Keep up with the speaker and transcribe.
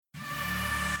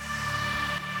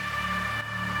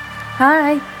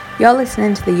Hi, you're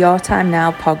listening to the Your Time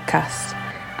Now podcast.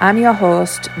 I'm your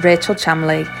host, Rachel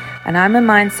Chamley, and I'm a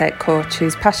mindset coach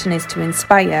whose passion is to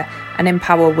inspire and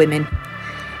empower women.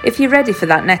 If you're ready for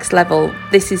that next level,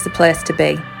 this is the place to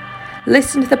be.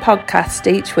 Listen to the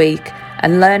podcast each week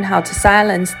and learn how to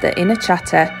silence the inner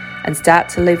chatter and start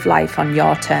to live life on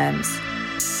your terms.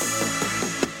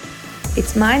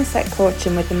 It's mindset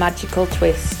coaching with a magical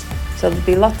twist, so there'll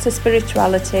be lots of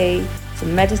spirituality,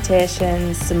 some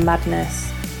meditations, some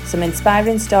madness, some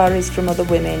inspiring stories from other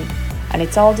women, and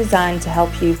it's all designed to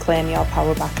help you claim your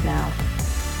power back now.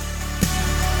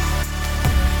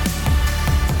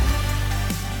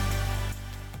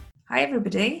 Hi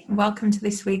everybody, welcome to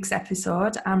this week's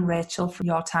episode. I'm Rachel from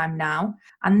Your Time Now,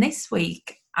 and this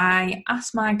week I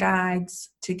asked my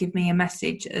guides to give me a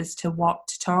message as to what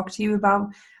to talk to you about,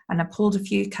 and I pulled a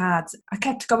few cards. I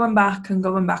kept going back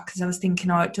because I was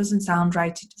thinking, it doesn't sound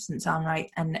right,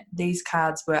 and these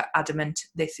cards were adamant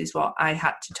this is what I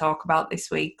had to talk about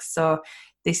this week, so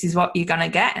this is what you're going to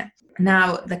get.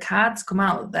 Now, the cards come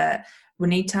out that we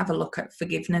need to have a look at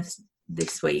forgiveness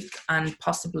this week and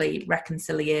possibly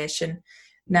reconciliation.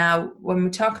 Now, when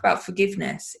we talk about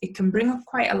forgiveness, it can bring up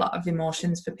quite a lot of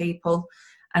emotions for people.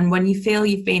 And when you feel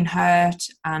you've been hurt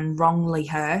and wrongly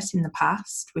hurt in the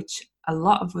past, which a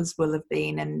lot of us will have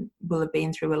been, and will have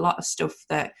been through a lot of stuff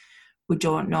that we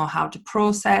don't know how to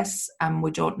process, and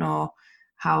we don't know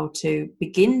how to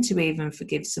begin to even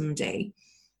forgive somebody,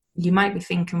 you might be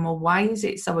thinking, well, why is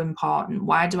it so important?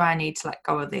 Why do I need to let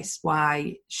go of this?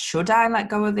 Why should I let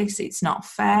go of this? It's not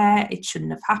fair. It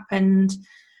shouldn't have happened.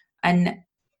 And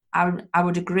I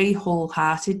would agree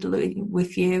wholeheartedly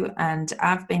with you. And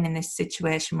I've been in this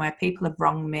situation where people have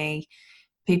wronged me.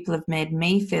 People have made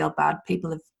me feel bad.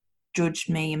 People have judged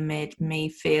me and made me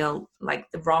feel like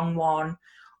the wrong one,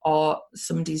 or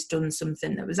somebody's done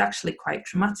something that was actually quite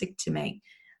traumatic to me.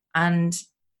 And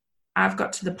I've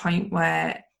got to the point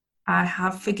where I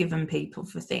have forgiven people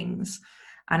for things.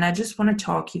 And I just want to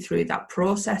talk you through that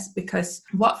process, because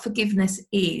what forgiveness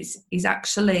is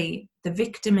actually the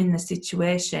victim in the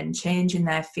situation changing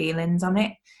their feelings on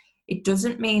it. It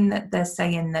doesn't mean that they're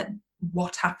saying that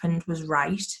what happened was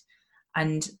right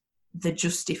and they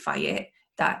justify it.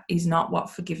 That is not what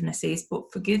forgiveness is.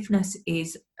 But forgiveness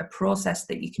is a process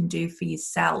that you can do for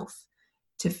yourself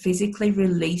to physically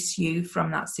release you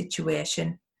from that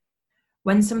situation.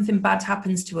 When something bad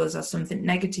happens to us or something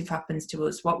negative happens to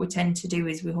us, what we tend to do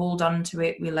is we hold on to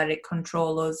it, we let it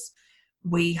control us.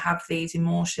 We have these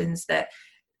emotions that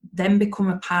then become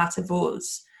a part of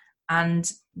us,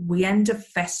 and we end up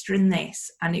festering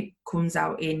this, and it comes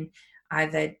out in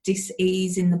either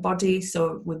dis-ease in the body.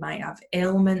 So we might have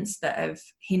ailments that have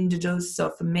hindered us. So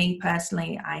for me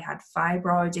personally, I had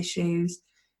fibroid issues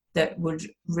that would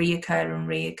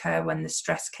reoccur when the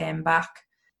stress came back.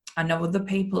 I know other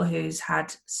people who's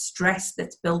had stress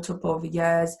that's built up over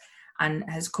years and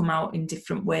has come out in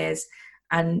different ways.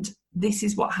 And this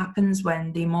is what happens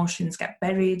when the emotions get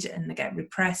buried and they get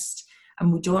repressed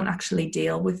and we don't actually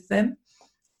deal with them.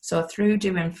 So through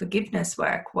doing forgiveness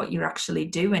work, what you're actually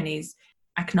doing is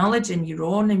acknowledging your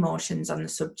own emotions on the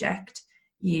subject.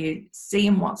 You're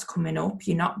seeing what's coming up.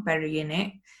 You're not burying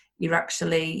it. You're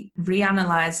actually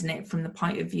reanalyzing it from the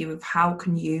point of view of how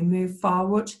can you move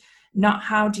forward. Not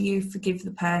how do you forgive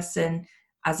the person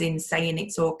as in saying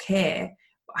it's okay,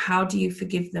 but how do you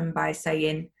forgive them by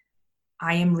saying,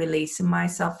 I am releasing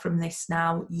myself from this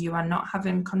now. You are not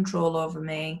having control over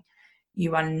me.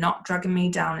 You are not dragging me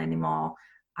down anymore.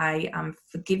 I am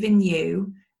forgiving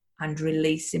you and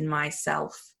releasing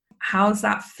myself. How's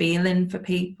that feeling for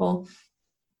people?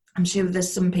 I'm sure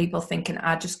there's some people thinking,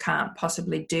 I just can't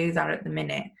possibly do that at the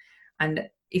minute. And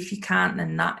if you can't,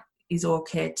 then that is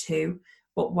okay too.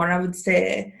 But what I would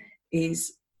say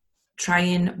is try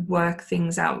and work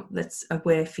things out that's a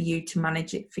way for you to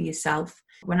manage it for yourself.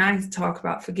 When I talk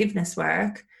about forgiveness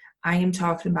work, I am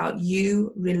talking about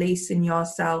you releasing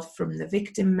yourself from the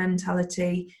victim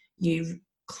mentality, you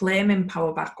claiming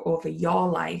power back over your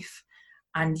life,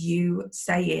 and you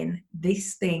saying,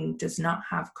 this thing does not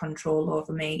have control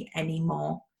over me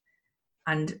anymore.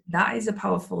 And that is a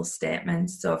powerful statement.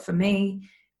 So for me,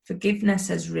 forgiveness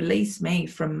has released me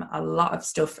from a lot of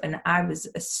stuff, and I was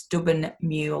a stubborn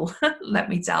mule, let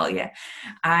me tell you.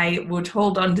 I would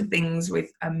hold on to things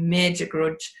with a major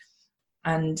grudge,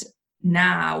 and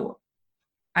now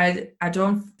I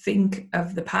don't think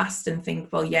of the past and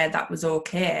think, well, yeah, that was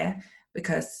okay,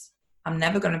 because I'm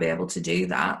never going to be able to do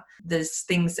that. There's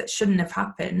things that shouldn't have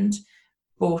happened,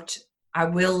 but I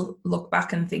will look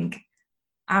back and think,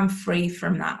 I'm free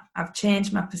from that. I've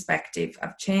changed my perspective.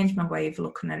 I've changed my way of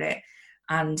looking at it.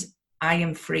 And I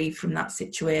am free from that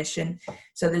situation.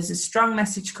 So there's a strong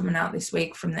message coming out this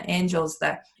week from the angels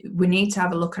that we need to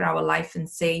have a look at our life and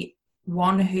see,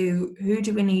 one, who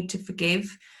do we need to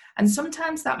forgive? And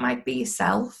sometimes that might be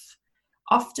yourself.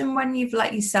 Often when you've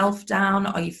let yourself down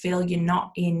or you feel you're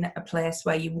not in a place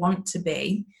where you want to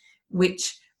be,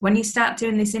 which when you start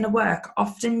doing this inner work,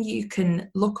 often you can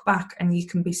look back and you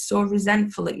can be so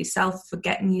resentful at yourself for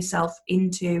getting yourself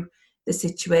into the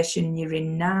situation you're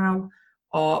in now,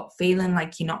 or feeling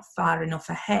like you're not far enough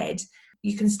ahead.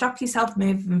 You can stop yourself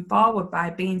moving forward by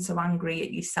being so angry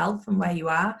at yourself and where you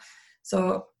are.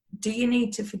 So do you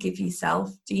need to forgive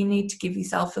yourself? Do you need to give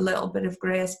yourself a little bit of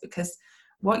grace? Because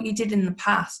what you did in the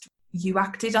past, you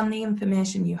acted on the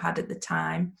information you had at the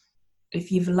time.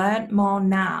 If you've learned more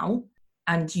now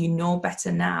and you know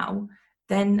better now,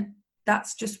 then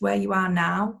that's just where you are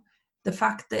now. The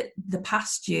fact that the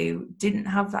past you didn't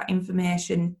have that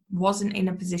information, wasn't in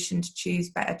a position to choose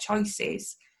better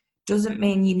choices, doesn't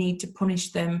mean you need to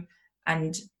punish them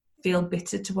and feel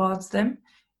bitter towards them.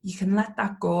 You can let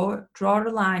that go, draw a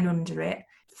line under it,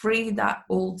 free that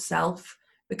old self,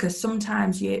 because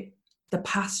sometimes the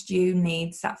past you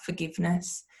needs that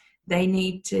forgiveness. They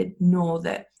need to know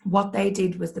that what they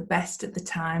did was the best at the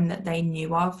time that they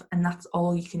knew of, and that's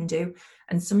all you can do.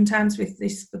 And sometimes with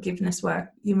this forgiveness work,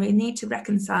 you may need to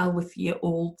reconcile with your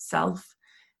old self.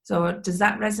 So does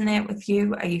that resonate with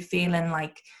you? Are you feeling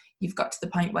like you've got to the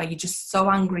point where you're just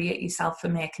so angry at yourself for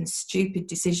making stupid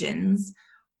decisions,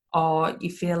 or you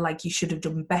feel like you should have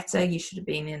done better, you should have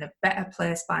been in a better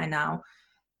place by now?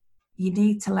 You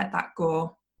need to let that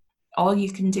go. All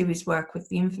you can do is work with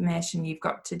the information you've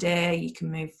got today. You can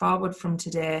move forward from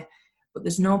today, but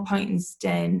there's no point in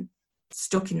staying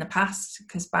stuck in the past,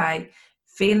 because by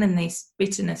feeling this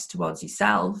bitterness towards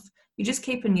yourself, you're just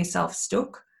keeping yourself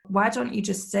stuck. Why don't you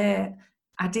just say,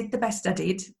 I did the best I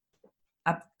did.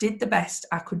 I did the best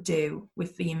I could do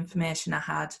with the information I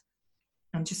had,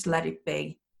 and just let it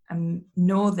be, and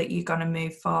know that you're going to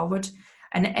move forward.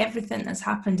 And everything that's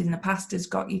happened in the past has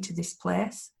got you to this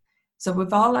place. So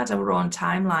we've all had our own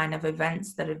timeline of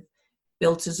events that have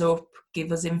built us up,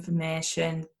 give us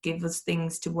information, give us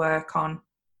things to work on.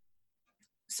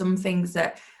 Some things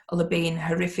that are being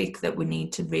horrific that we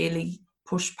need to really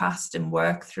push past and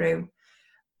work through.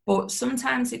 But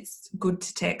sometimes it's good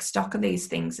to take stock of these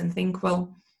things and think,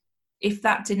 well, if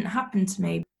that didn't happen to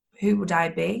me, who would I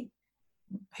be?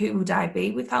 Who would I be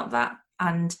without that?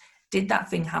 And did that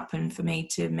thing happen for me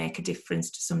to make a difference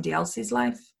to somebody else's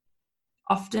life?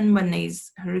 Often when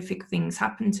these horrific things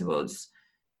happen to us,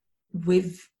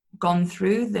 we've gone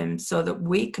through them so that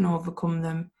we can overcome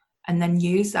them and then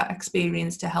use that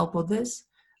experience to help others.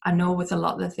 I know with a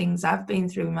lot of the things I've been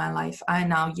through in my life, I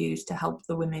now use to help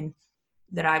the women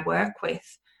that I work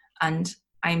with. And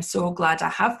I'm so glad I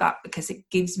have that, because it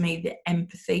gives me the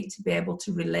empathy to be able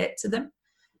to relate to them.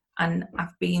 And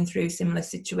I've been through similar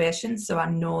situations, so I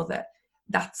know that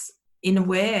that's, in a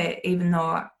way, even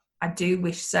though I do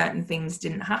wish certain things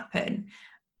didn't happen,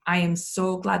 I am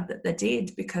so glad that they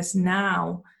did, because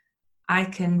now I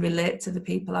can relate to the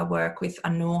people I work with. I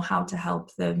know how to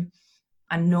help them.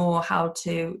 I know how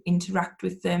to interact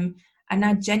with them. And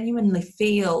I genuinely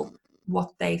feel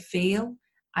what they feel.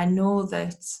 I know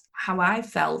that how I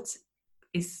felt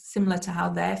is similar to how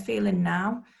they're feeling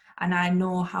now. And I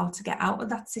know how to get out of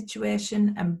that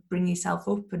situation and bring yourself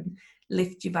up and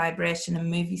lift your vibration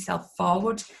and move yourself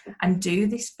forward and do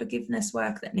this forgiveness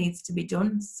work that needs to be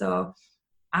done. So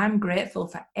I'm grateful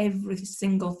for every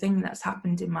single thing that's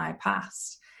happened in my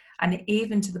past. And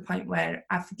even to the point where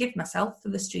I forgive myself for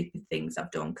the stupid things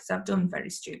I've done, because I've done very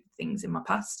stupid things in my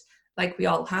past, like we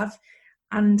all have.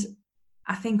 And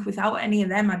I think without any of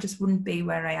them, I just wouldn't be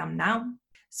where I am now.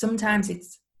 Sometimes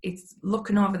it's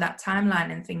looking over that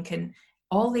timeline and thinking,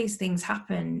 all these things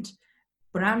happened,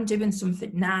 but I'm doing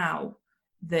something now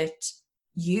that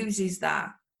uses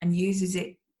that and uses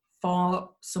it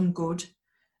for some good.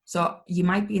 So you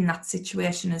might be in that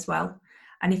situation as well.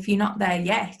 And if you're not there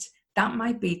yet, that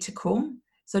might be to come.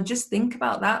 So just think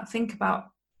about that. Think about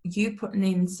you putting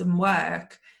in some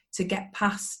work to get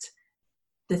past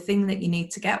the thing that you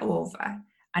need to get over,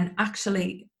 and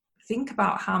actually think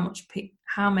about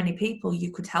how many people you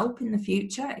could help in the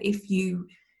future if you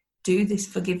do this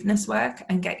forgiveness work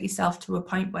and get yourself to a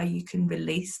point where you can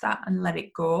release that and let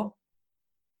it go.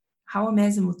 How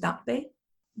amazing would that be?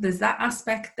 There's that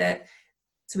aspect that,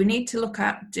 so we need to look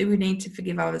at, do we need to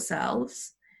forgive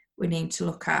ourselves? We need to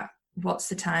look at what's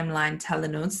the timeline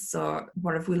telling us? So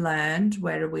what have we learned?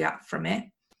 Where are we at from it?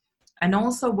 And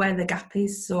also where the gap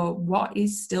is. So what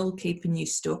is still keeping you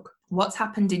stuck? What's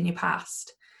happened in your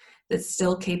past that's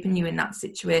still keeping you in that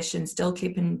situation,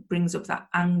 brings up that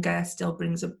anger, still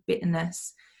brings up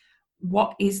bitterness.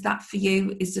 What is that for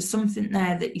you? Is there something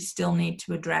there that you still need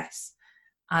to address?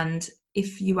 And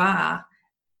if you are,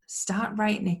 start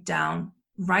writing it down.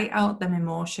 Write out them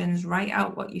emotions, write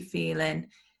out what you're feeling.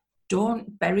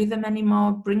 Don't bury them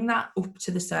anymore. Bring that up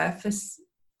to the surface.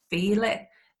 Feel it.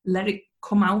 Let it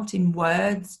come out in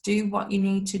words. Do what you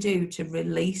need to do to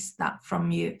release that from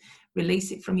you.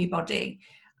 Release it from your body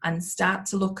and start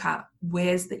to look at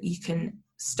ways that you can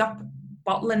stop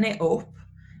bottling it up,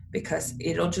 because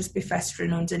it'll just be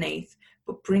festering underneath,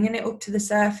 but bringing it up to the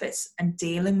surface and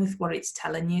dealing with what it's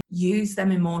telling you. Use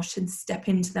them emotions, step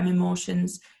into them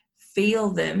emotions,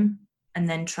 feel them, and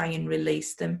then try and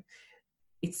release them.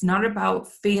 It's not about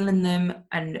feeling them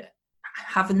and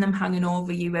having them hanging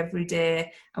over you every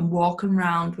day and walking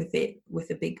around with it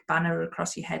with a big banner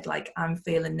across your head like, I'm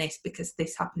feeling this because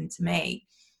this happened to me.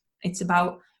 It's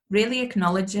about really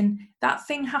acknowledging that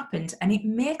thing happened and it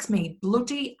makes me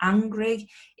bloody angry.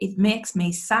 It makes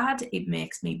me sad. It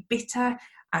makes me bitter.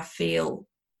 You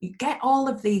get all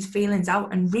of these feelings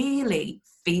out and really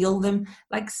feel them.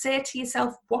 Like, say to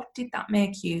yourself, what did that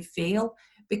make you feel?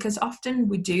 Because often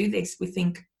we do this.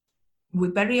 We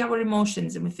bury our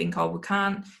emotions and we think, oh,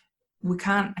 we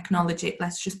can't acknowledge it.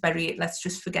 Let's just bury it. Let's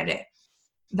just forget it.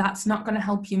 That's not going to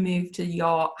help you move to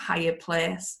your higher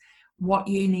place. What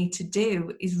you need to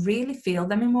do is really feel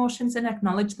them emotions and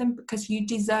acknowledge them, because you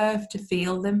deserve to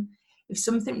feel them. If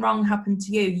something wrong happened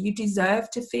to you, you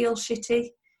deserve to feel shitty.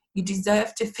 You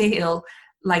deserve to feel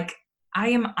like, I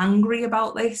am angry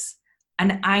about this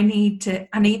and I need to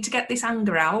get this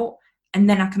anger out, and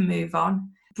then I can move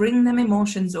on. Bring them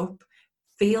emotions up,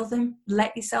 feel them,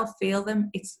 let yourself feel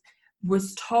them. It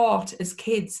was taught as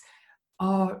kids,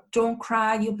 oh, don't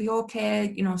cry, you'll be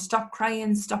okay, stop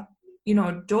crying, stop,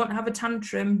 don't have a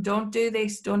tantrum, don't do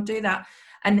this, don't do that.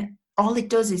 And all it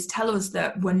does is tell us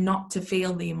that we're not to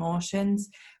feel the emotions.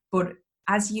 But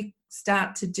as you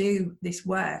start to do this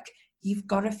work, you've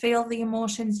got to feel the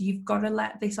emotions, you've got to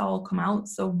let this all come out.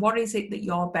 So what is it that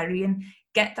you're burying?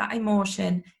 Get that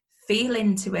emotion, feel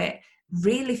into it,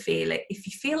 really feel it. If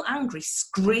you feel angry,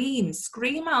 scream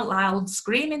out loud,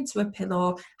 scream into a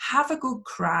pillow, have a good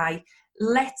cry,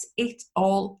 let it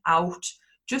all out.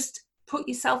 Just put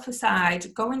yourself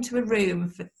aside, go into a room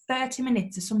for 30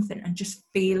 minutes or something and just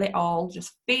feel it all.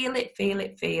 Just feel it.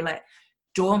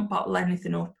 Don't bottle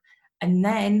anything up. And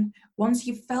then once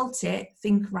you've felt it,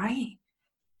 think, right,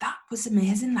 that was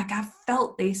amazing. Like, I've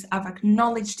felt this, I've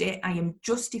acknowledged it, I am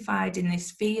justified in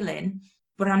this feeling,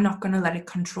 but I'm not going to let it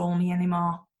control me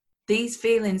anymore. These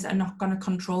feelings are not going to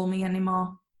control me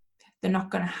anymore. They're not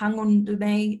going to hang under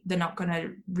me. They're not going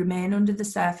to remain under the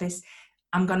surface.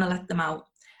 I'm going to let them out.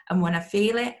 And when I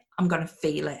feel it, I'm going to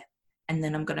feel it. And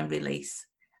then I'm going to release.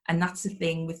 And that's the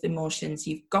thing with emotions.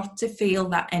 You've got to feel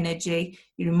that energy.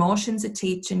 Your emotions are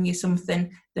teaching you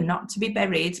something. They're not to be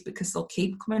buried, because they'll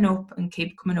keep coming up and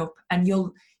keep coming up. And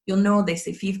you'll know this.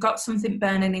 If you've got something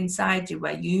burning inside you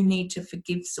where you need to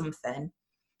forgive something,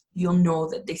 you'll know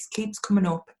that this keeps coming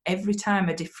up every time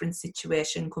a different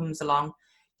situation comes along.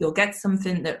 You'll get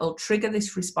something that will trigger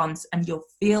this response and you'll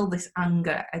feel this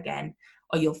anger again,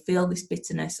 or you'll feel this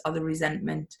bitterness or the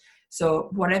resentment. So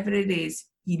whatever it is,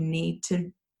 you need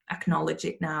to acknowledge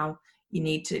it now. You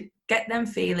need to get them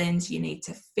feelings. You need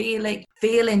to feel it,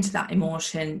 feel into that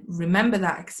emotion, remember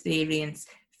that experience,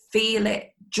 feel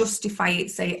it, justify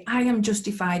it, say, I am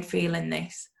justified feeling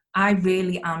this. I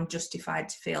really am justified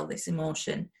to feel this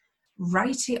emotion.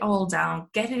 Write it all down,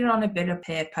 get it on a bit of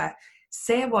paper,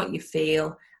 say what you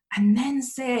feel, and then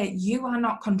say, you are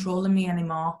not controlling me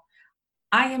anymore.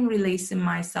 I am releasing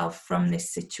myself from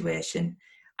this situation.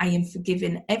 I am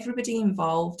forgiving everybody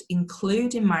involved,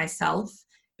 including myself,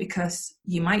 because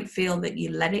you might feel that you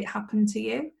let it happen to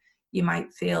you. You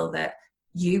might feel that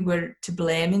you were to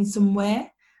blame in some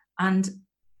way. And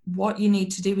what you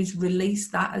need to do is release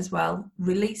that as well.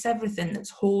 Release everything that's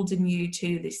holding you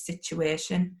to this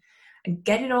situation and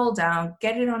get it all down,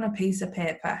 get it on a piece of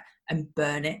paper and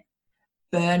burn it.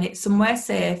 Burn it somewhere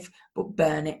safe, but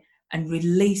burn it and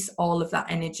release all of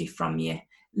that energy from you.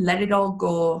 Let it all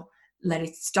go. Let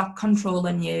it stop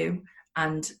controlling you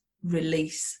and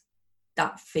release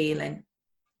that feeling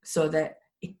so that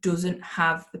it doesn't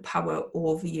have the power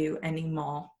over you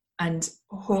anymore. And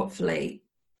hopefully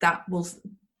that will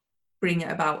bring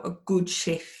about a good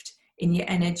shift in your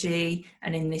energy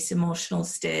and in this emotional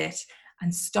state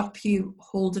and stop you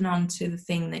holding on to the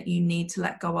thing that you need to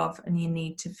let go of and you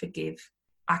need to forgive.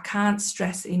 I can't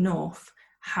stress enough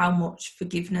how much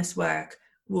forgiveness work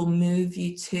will move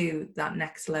you to that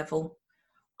next level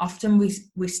often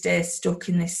we stay stuck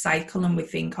in this cycle and we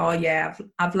think, oh yeah,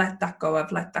 I've let that go,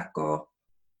 I've let that go.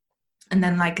 And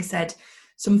then, like I said,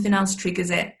 something else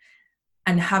triggers it.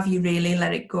 And have you really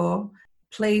let it go?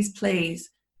 Please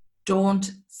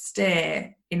don't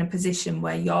stay in a position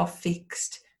where you're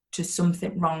fixed to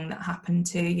something wrong that happened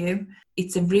to you.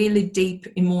 It's a really deep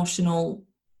emotional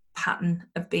pattern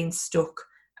of being stuck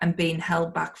and being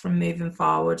held back from moving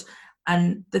forward.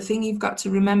 And the thing you've got to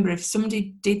remember, if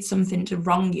somebody did something to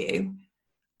wrong you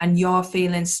and you're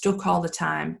feeling stuck all the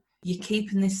time, you're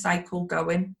keeping this cycle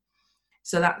going.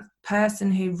 So that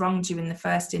person who wronged you in the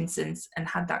first instance and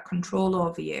had that control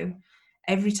over you,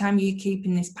 every time you keep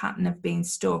in this pattern of being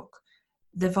stuck,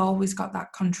 they've always got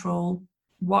that control.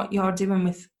 What you're doing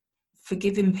with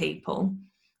forgiving people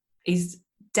is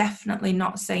definitely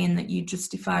not saying that you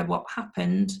justify what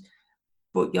happened,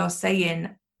 but you're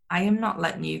saying, I am not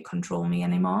letting you control me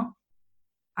anymore.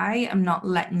 I am not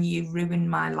letting you ruin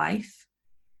my life.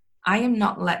 I am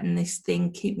not letting this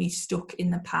thing keep me stuck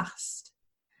in the past.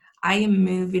 I am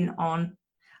moving on.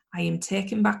 I am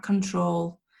taking back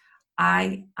control.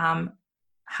 I am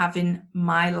having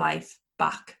my life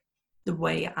back the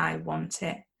way I want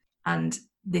it. And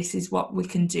this is what we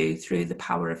can do through the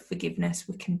power of forgiveness.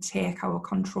 We can take our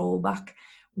control back.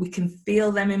 We can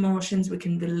feel them emotions. We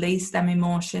can release them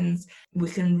emotions. We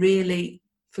can really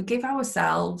forgive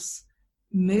ourselves,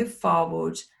 move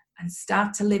forward, and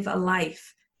start to live a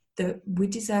life that we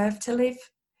deserve to live.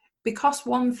 Because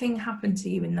one thing happened to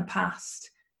you in the past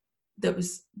that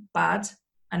was bad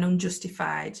and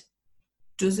unjustified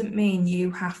doesn't mean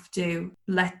you have to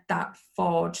let that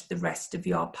forge the rest of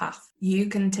your path. You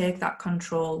can take that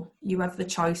control. You have the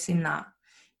choice in that.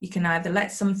 You can either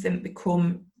let something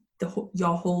become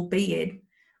your whole being,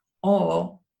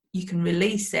 or you can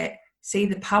release it, see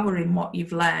the power in what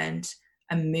you've learned,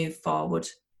 and move forward.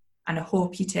 And I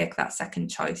hope you take that second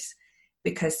choice,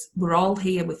 because we're all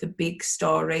here with a big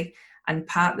story, and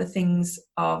part of the things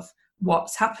of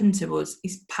what's happened to us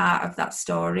is part of that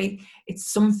story.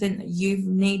 It's something that you've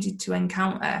needed to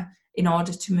encounter in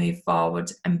order to move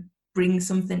forward and bring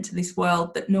something to this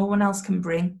world that no one else can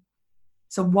bring.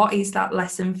 So what is that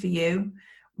lesson for you?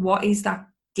 What is that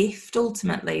gift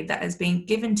ultimately that has been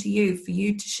given to you for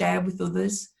you to share with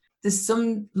others? There's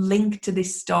some link to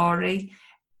this story.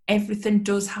 Everything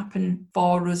does happen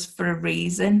for us for a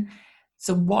reason.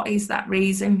 So what is that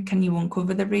reason? Can you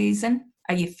uncover the reason?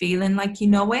 Are you feeling like you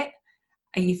know it?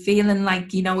 Are you feeling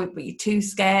like you know it, but you're too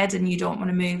scared and you don't want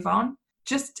to move on?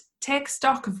 Just take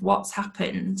stock of what's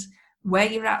happened, where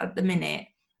you're at the minute,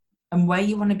 and where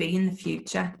you want to be in the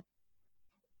future.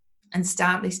 And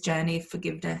start this journey of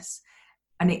forgiveness.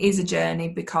 And it is a journey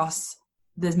because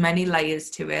there's many layers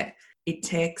to it. It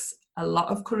takes a lot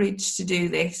of courage to do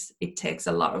this. It takes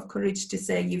a lot of courage to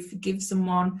say you forgive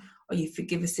someone, or you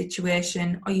forgive a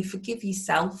situation, or you forgive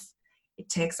yourself. It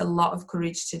takes a lot of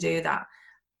courage to do that,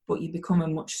 but you become a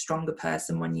much stronger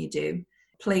person when you do.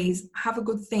 Please have a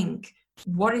good think.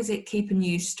 What is it keeping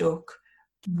you stuck?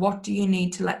 What do you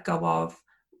need to let go of?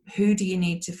 Who do you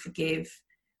need to forgive?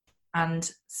 And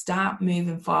start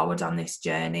moving forward on this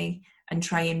journey and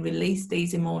try and release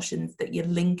these emotions that you're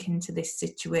linking to this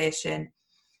situation,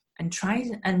 and try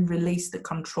and release the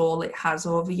control it has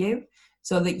over you,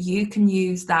 so that you can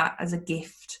use that as a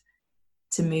gift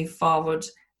to move forward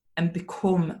and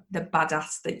become the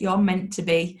badass that you're meant to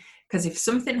be. Because if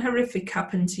something horrific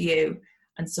happened to you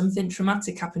and something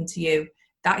traumatic happened to you,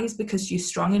 that is because you're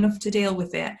strong enough to deal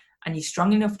with it, and you're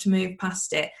strong enough to move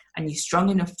past it, and you're strong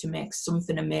enough to make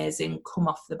something amazing come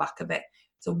off the back of it.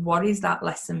 So what is that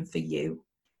lesson for you?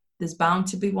 There's bound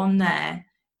to be one there.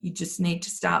 You just need to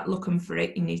start looking for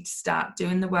it. You need to start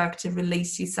doing the work to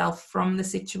release yourself from the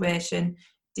situation,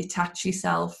 detach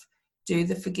yourself, do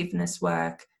the forgiveness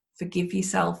work, forgive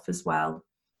yourself as well,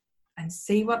 and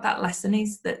see what that lesson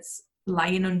is that's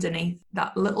lying underneath,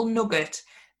 that little nugget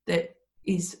that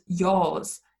is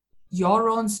yours, your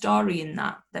own story in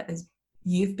that is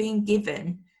you've been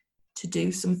given to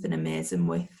do something amazing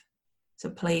with. So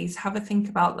please have a think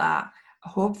about that. I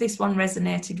hope this one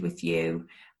resonated with you.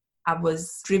 I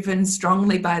was driven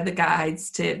strongly by the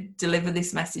guides to deliver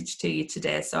this message to you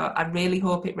today, so I really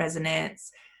hope it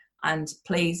resonates. And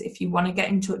please, if you want to get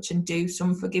in touch and do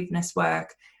some forgiveness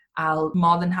work, I'll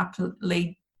more than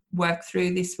happily work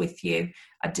through this with you.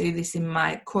 I do this in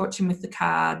my coaching with the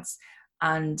cards,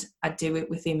 and I do it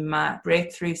within my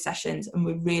breakthrough sessions, and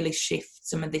we really shift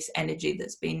some of this energy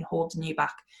that's been holding you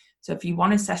back. So if you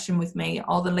want a session with me,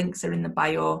 all the links are in the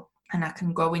bio, and I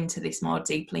can go into this more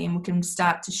deeply, and we can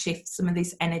start to shift some of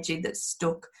this energy that's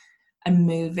stuck and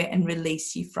move it and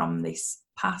release you from this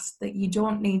past that you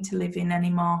don't need to live in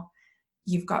anymore.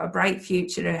 You've got a bright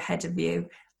future ahead of you,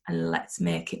 and let's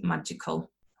make it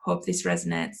magical. Hope this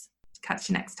resonates. Catch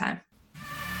you next time.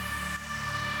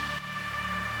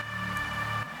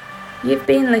 You've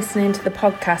been listening to the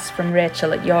podcast from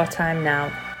Rachel at Your Time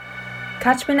Now.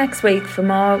 Catch me next week for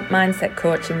more mindset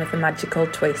coaching with a magical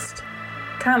twist.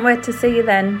 Can't wait to see you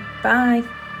then. Bye.